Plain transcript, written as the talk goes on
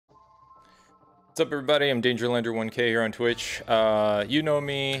What's up, everybody? I'm DangerLander1K here on Twitch. You know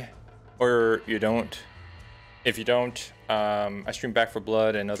me, or you don't. If you don't, I stream Back for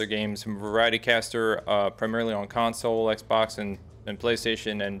Blood and other games. I'm a variety caster, primarily on console, Xbox, and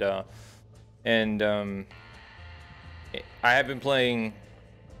PlayStation. And I have been playing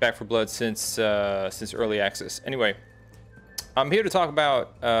Back for Blood since early access. Anyway, I'm here to talk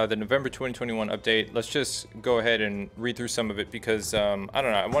about the November 2021 update. Let's just go ahead and read through some of it because I don't know.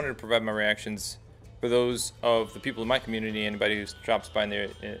 I wanted to provide my reactions for those of the people in my community, anybody who drops by in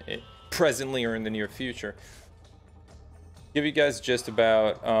the presently or in the near future. Give you guys just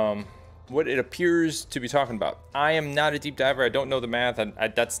about what it appears to be talking about. I am not a deep diver. I don't know the math.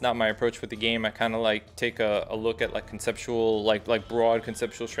 That's not my approach with the game. I kind of like take a look at like conceptual, like broad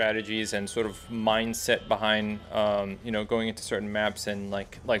conceptual strategies and sort of mindset behind, you know, going into certain maps and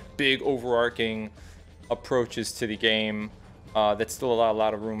like big overarching approaches to the game. That still allow a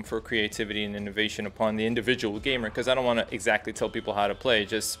lot of room for creativity and innovation upon the individual gamer, because I don't want to exactly tell people how to play,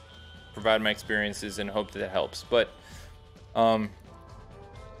 just provide my experiences and hope that it helps. But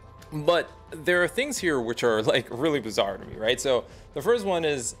there are things here which are like really bizarre to me, right? So the first one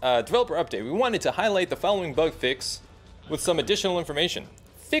is developer update. We wanted to highlight the following bug fix with some additional information.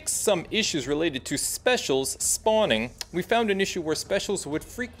 Fix some issues related to specials spawning. We found an issue where specials would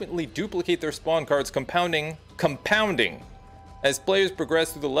frequently duplicate their spawn cards, compounding as players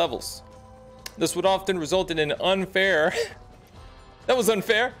progress through the levels. This would often result in an unfair that was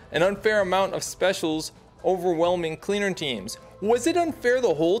unfair, an unfair amount of specials overwhelming cleaner teams. Was it unfair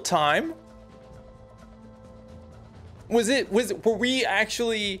the whole time? Were we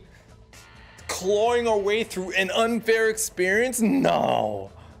actually clawing our way through an unfair experience? No.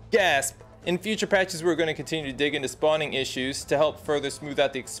 Gasp. In future patches, we're going to continue to dig into spawning issues to help further smooth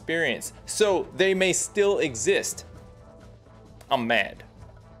out the experience, so they may still exist. I'm mad.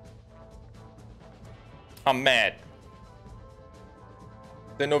 I'm mad.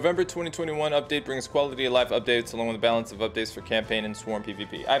 The November 2021 update brings quality of life updates along with a balance of updates for campaign and swarm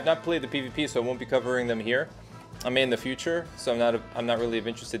PvP. I have not played the PvP, so I won't be covering them here. I may in the future, so I'm not really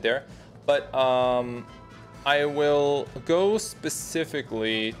interested there. But I will go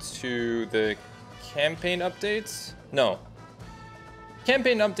specifically to the campaign updates. No.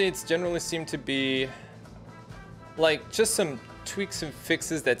 Campaign updates generally seem to be like just some tweaks and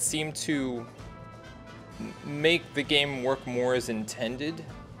fixes that seem to make the game work more as intended,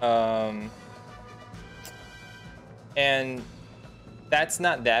 and that's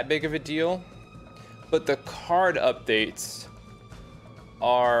not that big of a deal. But the card updates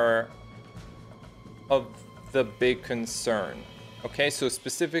are of the big concern. Okay, so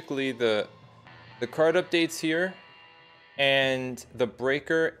specifically the card updates here and the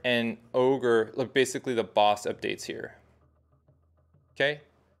breaker and ogre, like basically the boss updates here. Okay,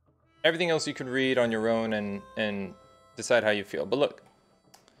 everything else you can read on your own and decide how you feel. But look,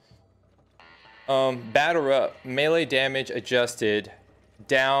 batter up, melee damage adjusted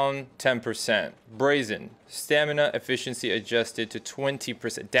down 10%. Brazen, stamina efficiency adjusted to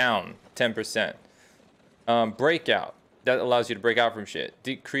 20%, down 10%. Breakout, that allows you to break out from shit.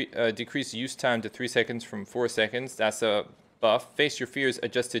 Decrease use time to 3 seconds from 4 seconds. That's a buff. Face your fears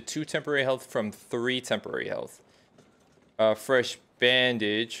adjusted 2 temporary health from 3 temporary health. Fresh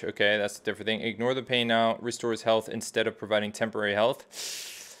bandage, okay, that's a different thing. Ignore the pain now, restores health instead of providing temporary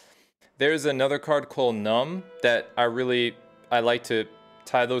health. There's another card called Numb that I like to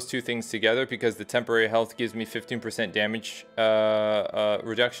tie those two things together, because the temporary health gives me 15% damage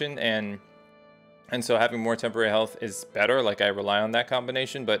reduction, and so having more temporary health is better. Like, I rely on that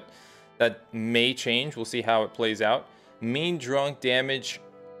combination, but that may change. We'll see how it plays out. Mean drunk damage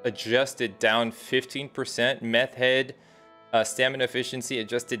adjusted down 15%. Meth head stamina efficiency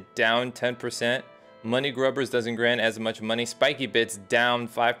adjusted down 10%. Money grubbers doesn't grant as much money. Spiky bits down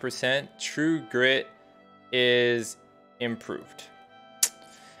 5%. True grit is improved.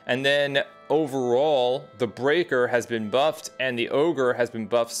 And then overall, the breaker has been buffed and the ogre has been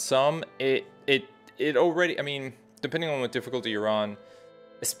buffed some. It already, I mean, depending on what difficulty you're on,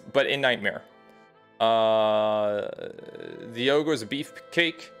 but in Nightmare, the ogre is a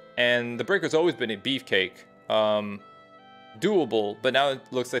beefcake and the breaker's always been a beefcake. Doable, but now it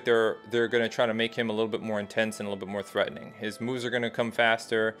looks like they're gonna try to make him a little bit more intense and a little bit more threatening. His moves are gonna come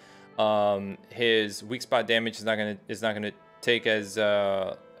faster. His weak spot damage is not gonna take as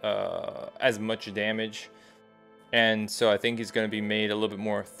much damage, and so I think he's gonna be made a little bit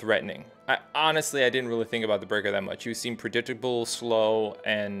more threatening. Honestly, I didn't really think about the breaker that much. He seemed predictable, slow,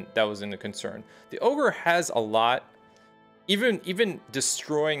 and that wasn't a concern. The ogre has a lot, even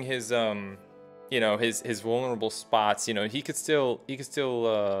destroying his you know, his vulnerable spots. You know, he could still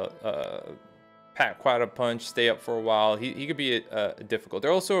pack quite a punch, stay up for a while. He could be difficult.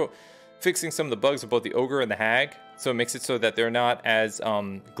 They're also fixing some of the bugs of both the Ogre and the Hag, so it makes it so that they're not as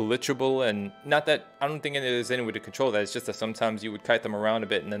glitchable, and not that I don't think there's any way to control that. It's just that sometimes you would kite them around a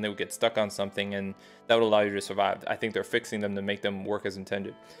bit and then they would get stuck on something, and that would allow you to survive. I think they're fixing them to make them work as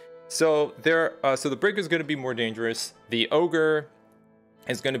intended. So so the Breaker is going to be more dangerous. The Ogre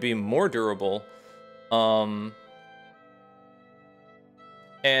is going to be more durable,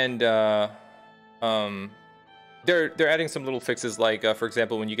 they're adding some little fixes, like for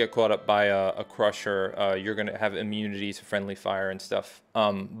example, when you get caught up by a crusher, you're gonna have immunity to friendly fire and stuff.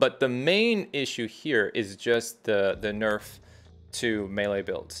 But the main issue here is just the nerf to melee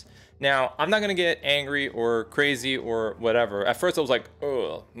builds. Now, I'm not gonna get angry or crazy or whatever. At first I was like,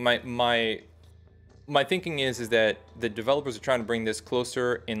 oh, my thinking is that the developers are trying to bring this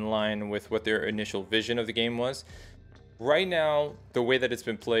closer in line with what their initial vision of the game was. Right now, the way that it's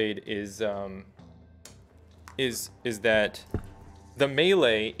been played is that the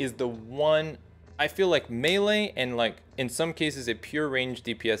melee is the one. I feel like melee and, like, in some cases a pure range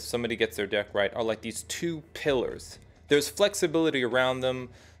DPS, somebody gets their deck right, are like these two pillars. There's flexibility around them.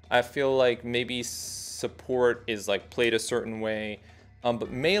 I feel like maybe support is like played a certain way, but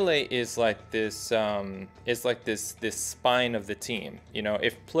melee is like this this spine of the team. You know,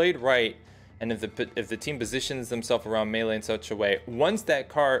 if played right, and if the team positions themselves around melee in such a way, once that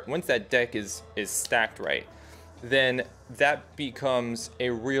deck is stacked right, then that becomes a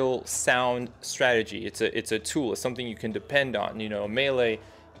real sound strategy. It's a tool. It's something you can depend on. You know, melee,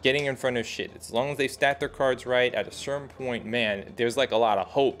 getting in front of shit. As long as they stack their cards right, at a certain point, man, there's like a lot of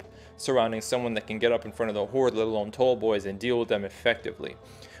hope surrounding someone that can get up in front of the horde, let alone tall boys, and deal with them effectively.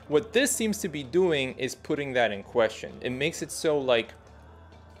 What this seems to be doing is putting that in question. It makes it so, like,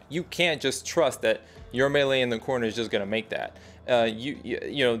 you can't just trust that your melee in the corner is just gonna make that.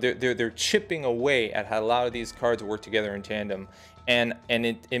 You know, they're chipping away at how a lot of these cards work together in tandem, and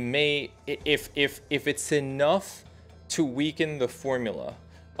it may, if it's enough to weaken the formula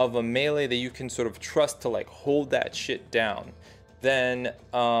of a melee that you can sort of trust to, like, hold that shit down, then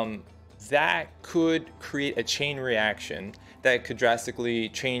that could create a chain reaction that could drastically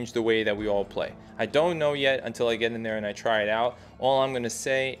change the way that we all play. I don't know yet until I get in there and I try it out. All I'm gonna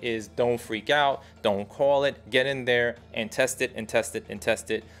say is don't freak out, don't call it, get in there and test it and test it and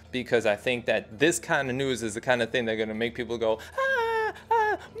test it, because I think that this kind of news is the kind of thing that's gonna make people go,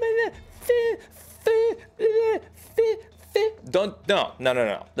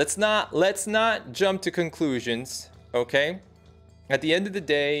 no. Let's not jump to conclusions, okay? At the end of the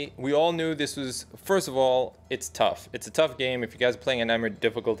day, we all knew this was, first of all, it's tough. It's a tough game. If you guys are playing a Nightmare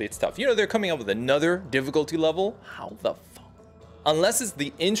difficulty, it's tough. You know, they're coming up with another difficulty level. How the fuck? Unless it's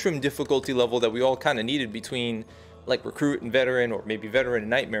the interim difficulty level that we all kind of needed between, like, Recruit and Veteran, or maybe Veteran and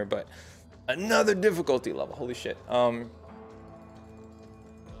Nightmare, but another difficulty level. Holy shit.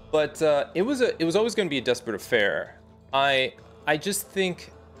 But it was always going to be a desperate affair. I just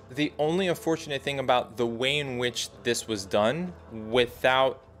think the only unfortunate thing about the way in which this was done,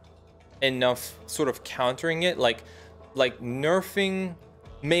 without enough sort of countering it, like nerfing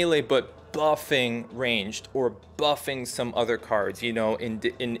melee but buffing ranged, or buffing some other cards, you know,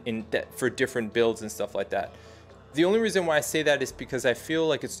 for different builds and stuff like that. The only reason why I say that is because I feel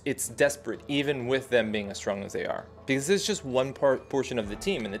like it's desperate, even with them being as strong as they are, because it's just one portion of the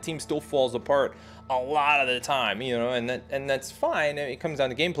team, and the team still falls apart a lot of the time, you know, and that's fine. It comes down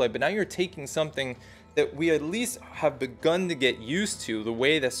to gameplay, but now you're taking something that we at least have begun to get used to, the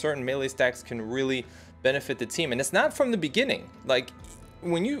way that certain melee stacks can really benefit the team, and it's not from the beginning. Like,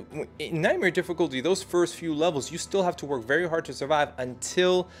 in Nightmare difficulty, those first few levels, you still have to work very hard to survive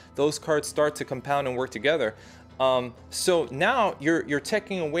until those cards start to compound and work together. So now you're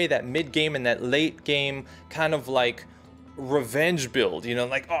taking away that mid game and that late game kind of like revenge build, you know,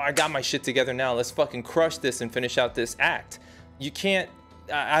 like, oh, I got my shit together now, let's fucking crush this and finish out this act. You can't,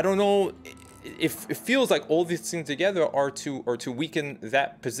 I don't know, if it feels like all these things together are to weaken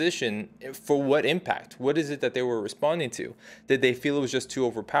that position. For what impact? What is it that they were responding to? Did they feel it was just too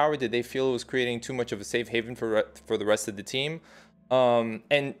overpowered? Did they feel it was creating too much of a safe haven for the rest of the team?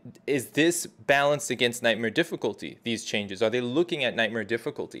 And is this balanced against Nightmare difficulty, these changes? Are they looking at Nightmare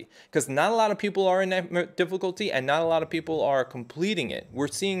difficulty? Because not a lot of people are in Nightmare difficulty, and not a lot of people are completing it. We're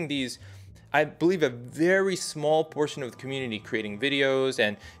seeing these, I believe, a very small portion of the community creating videos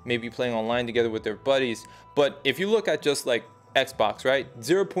and maybe playing online together with their buddies. But if you look at just like Xbox, right?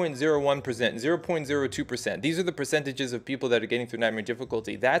 0.01%, 0.02%. These are the percentages of people that are getting through Nightmare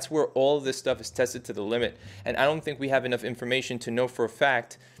difficulty. That's where all of this stuff is tested to the limit. And I don't think we have enough information to know for a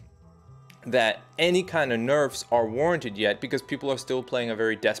fact that any kind of nerfs are warranted yet, because people are still playing a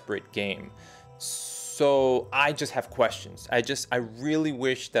very desperate game. So I just have questions. I really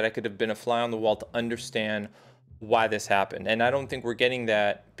wish that I could have been a fly on the wall to understand why this happened. And I don't think we're getting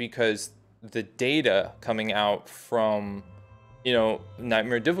that because the data coming out from, you know,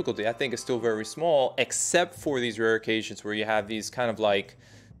 Nightmare difficulty, I think is still very small, except for these rare occasions where you have these kind of like,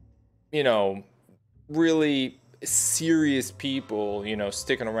 you know, really serious people, you know,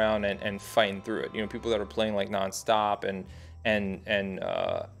 sticking around and fighting through it. You know, people that are playing like nonstop and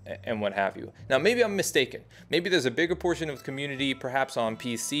what have you. Now, maybe I'm mistaken. Maybe there's a bigger portion of the community, perhaps on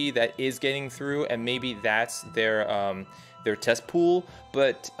PC, that is getting through, and maybe that's their test pool.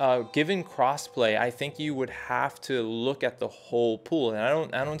 But given crossplay, I think you would have to look at the whole pool,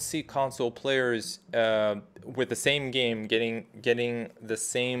 and I don't see console players with the same game getting the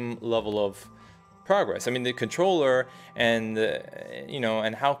same level of progress. I mean, the controller and you know,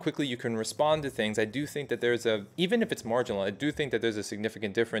 and how quickly you can respond to things, I do think that there's a, even if it's marginal, I do think that there's a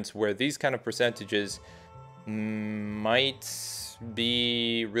significant difference where these kind of percentages might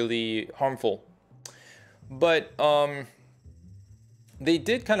be really harmful. But they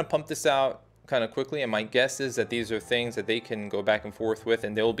did kind of pump this out kind of quickly, and my guess is that these are things that they can go back and forth with,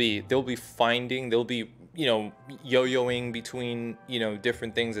 and they'll be you know, yo-yoing between, you know,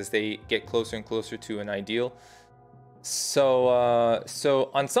 different things as they get closer and closer to an ideal. So so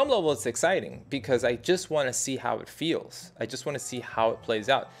on some level it's exciting because I just want to see how it feels. I just want to see how it plays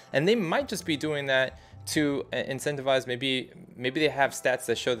out, and they might just be doing that to incentivize. Maybe they have stats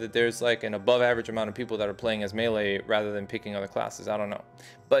that show that there's like an above average amount of people that are playing as melee rather than picking other classes. I don't know,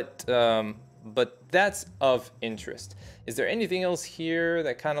 but that's of interest. Is there anything else here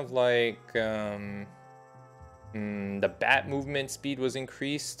that kind of like the bat movement speed was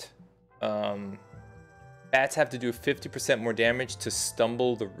increased? Bats have to do 50% more damage to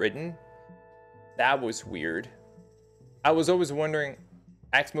stumble the ridden. That was weird. I was always wondering,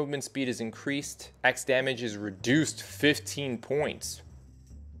 axe movement speed is increased, axe damage is reduced 15 points.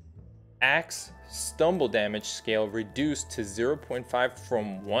 Axe stumble damage scale reduced to 0.5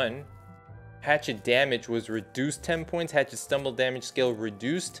 from 1. Hatchet damage was reduced 10 points, hatchet stumble damage scale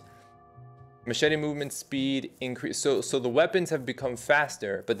reduced. Machete movement speed increase. So the weapons have become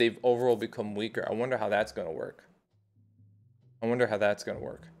faster, but they've overall become weaker. I wonder how that's gonna work.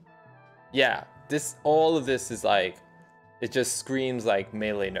 Yeah, all of this is like, it just screams like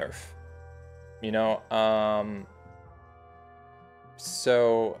melee nerf, you know?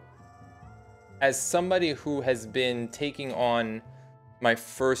 So as somebody who has been taking on my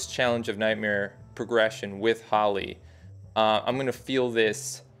first challenge of Nightmare progression with Holly, I'm gonna feel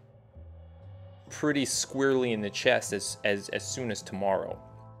this pretty squarely in the chest as soon as tomorrow,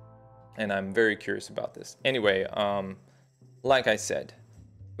 and I'm very curious about this. Anyway, like I said,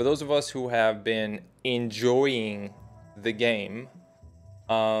 for those of us who have been enjoying the game,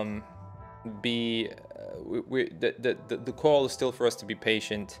 the call is still for us to be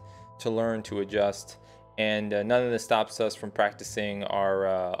patient, to learn, to adjust, and none of this stops us from practicing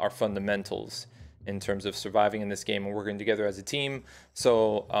our fundamentals in terms of surviving in this game and working together as a team.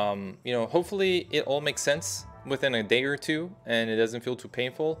 So, you know, hopefully it all makes sense within a day or two and it doesn't feel too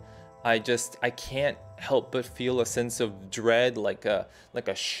painful. I can't help but feel a sense of dread, like a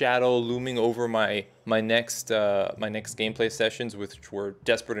shadow looming over my next gameplay sessions, which were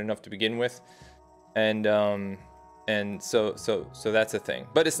desperate enough to begin with. And so that's a thing.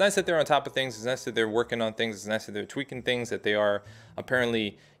 But it's nice that they're on top of things. It's nice that they're working on things. It's nice that they're tweaking things, that they are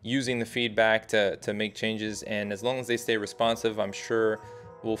apparently using the feedback to make changes. And as long as they stay responsive, I'm sure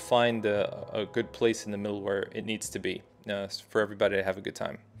we'll find a good place in the middle where it needs to be, for everybody to have a good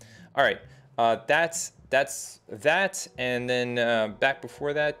time. All right, that's that. And then back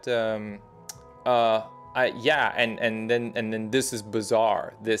before that, yeah, and then this is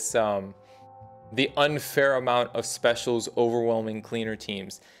bizarre. This the unfair amount of specials overwhelming cleaner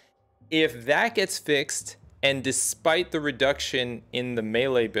teams. If that gets fixed, and despite the reduction in the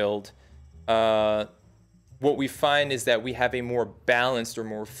melee build, what we find is that we have a more balanced or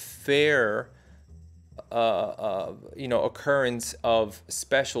more fair you know, occurrence of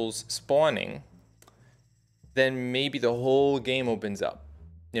specials spawning, then maybe the whole game opens up.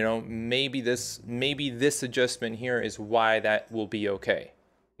 You know, maybe this adjustment here is why that will be okay.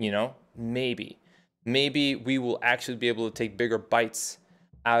 You know, maybe we will actually be able to take bigger bites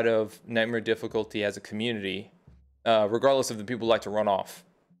out of Nightmare difficulty as a community, regardless of the people who like to run off,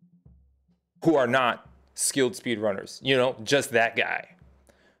 who are not skilled speedrunners, you know, just that guy.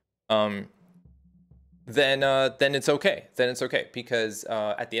 Then it's okay. Because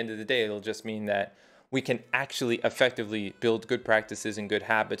at the end of the day, it'll just mean that we can actually effectively build good practices and good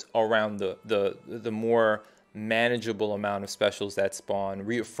habits around the more manageable amount of specials that spawn,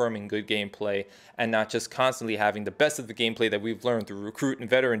 reaffirming good gameplay, and not just constantly having the best of the gameplay that we've learned through recruit and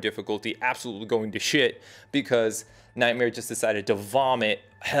veteran difficulty absolutely going to shit because Nightmare just decided to vomit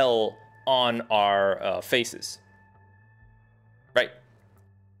hell on our faces. Right?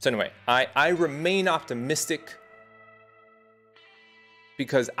 So anyway, I remain optimistic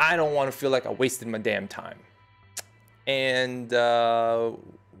because I don't want to feel like I wasted my damn time. And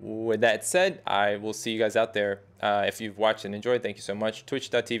with that said, I will see you guys out there. If you've watched and enjoyed, thank you so much.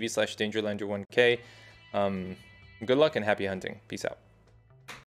 Twitch.tv/DangerLander1K. Good luck and happy hunting. Peace out.